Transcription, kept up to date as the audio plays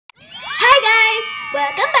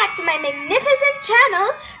back to my magnificent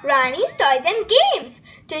channel, Rani's Toys and Games.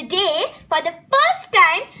 Today, for the first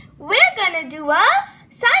time, we're gonna do a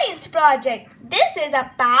science project. This is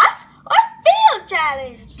a pass or fail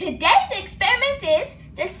challenge. Today's experiment is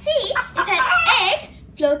to see if an egg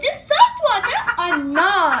floats in salt water or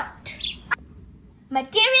not.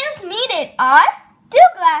 Materials needed are 2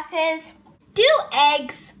 glasses, 2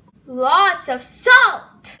 eggs, lots of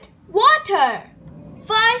salt, water.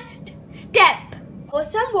 First step, pour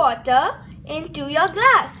some water into your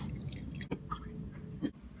glass.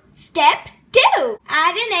 Step 2,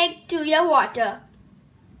 add an egg to your water.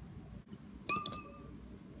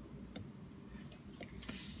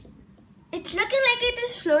 It's looking like it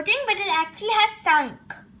is floating, but it actually has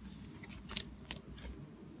sunk.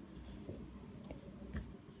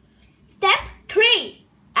 Step 3,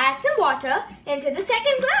 add some water into the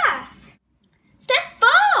second glass. Step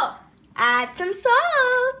 4, add some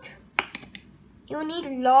salt. You need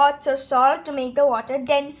lots of salt to make the water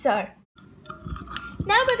denser.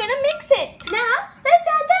 Now we're gonna mix it. Now let's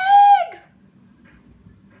add the egg.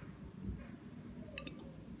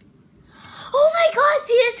 Oh my God,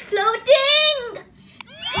 see, it's floating.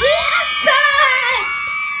 We have passed.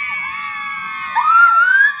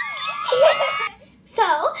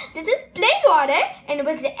 So this is plain water in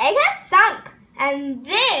which the egg has sunk, and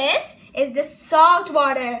this is the salt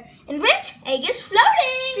water in which egg is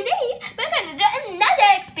floating. Today we're going to do another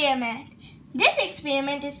experiment. This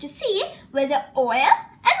experiment is to see whether oil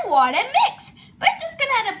and water mix. We're just going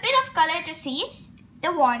to add a bit of color to see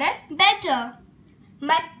the water better.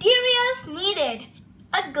 Materials needed: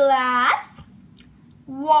 a glass,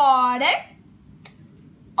 water,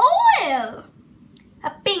 oil,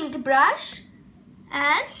 a paintbrush,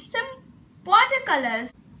 and some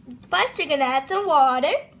watercolors. First we're going to add some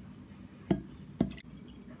water.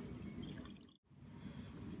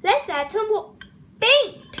 Let's add some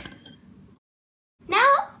paint.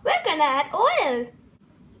 Now we're gonna add oil.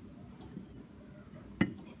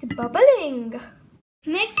 It's bubbling.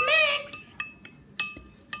 Mix, mix.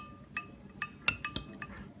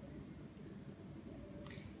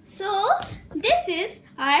 So this is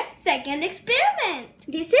our second experiment.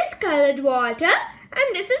 This is colored water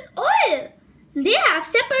and this is oil. They have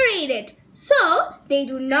separated, so they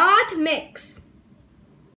do not mix.